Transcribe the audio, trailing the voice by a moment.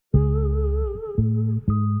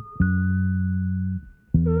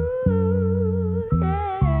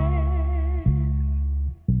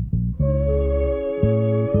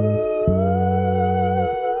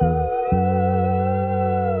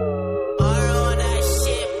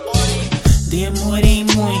Demorei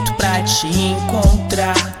muito pra te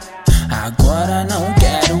encontrar, agora não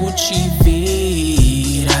quero te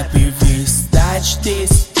ver. A perversidade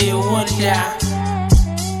desse teu olhar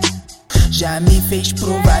já me fez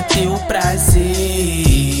provar teu prazer.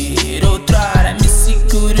 Outrora me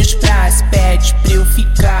segura os braços, pede pra eu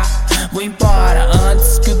ficar. Vou embora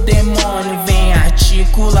antes que o demônio venha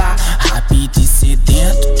articular. Rápido e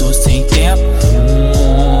sedento, tô sem tempo.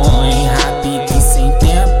 Rápido e sem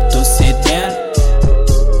tempo, tô sedento.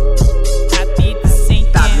 Rápido e sem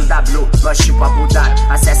tempo. www, nós tipo Abu Dhabi.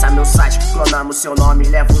 Acessa meu site, clonamos seu nome,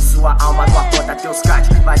 levo sua alma, tua conta, teus cards.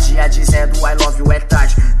 Vadia dizendo I love you é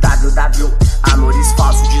tarde. www, amores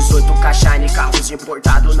falsos, 18K shine, carros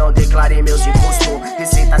importados, não declarei meus impostos.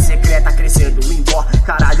 Receita secreta crescendo em dó.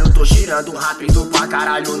 Caralho, eu tô girando rápido pra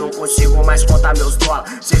caralho, não consigo mais contar meus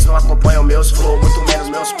dólares. Cês não acompanham meus flow, muito menos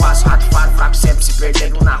meus passos. Rato faro, fraco sempre se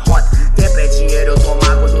perdendo na rota. Tempo é dinheiro, eu tô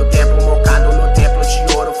mago do tempo, mocado no templo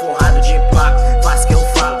de ouro, forrado de placa. Faz que eu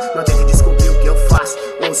falo, não tente descobrir o que eu faço.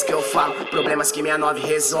 Os que eu falo, problemas que minha nove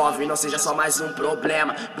resolve, não seja só mais um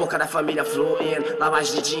problema. Boca da família fluindo,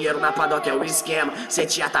 lavagem de dinheiro na padoca é o esquema.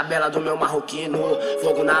 Senti a tabela do meu marroquino,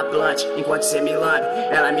 fogo na blunt, enquanto cê me lambe.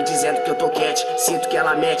 Ela me dizendo que eu tô quente, sinto que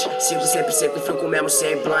ela mente. Sigo sempre seco, frio com mesmo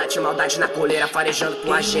semblante. Maldade na coleira, farejando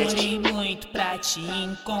com a gente. Demorei muito pra te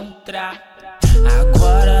encontrar,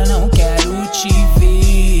 agora não quero te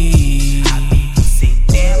ver. Rápido sem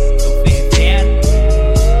tempo, tô fervendo.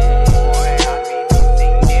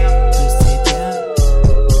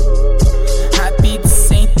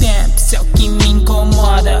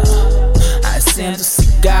 Acendo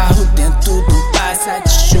cigarro dentro do passa de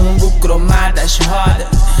chumbo, cromadas roda.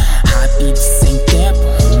 Rápido sem tempo,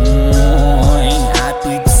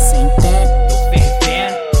 rápido sem tempo, tô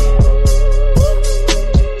fervendo.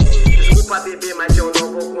 Desculpa bebê, mas eu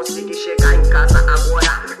não vou conseguir chegar em casa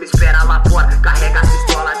agora. Me espera lá fora, carrega a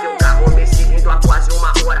pistola, teu carro me seguindo há quase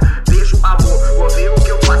uma hora. Beijo amor, vou ver o que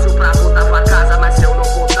eu faço pra voltar pra casa, mas se eu não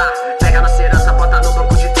voltar, pega nossa herança, bota no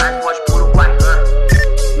banco de trás, pode por o pai.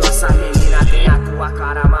 Nossa menina tem a tua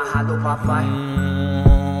cara amarrada, papai.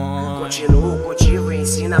 Continua o cultivo e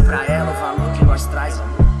ensina pra ela o valor que nós traz,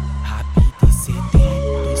 amor. Rápido e sedento,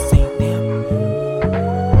 tô sem tempo.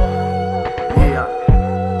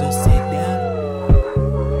 Tô sedento.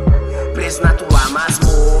 Preso na tua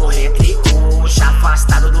masmorra, entre roxa,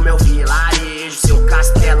 afastado do meu vilarejo.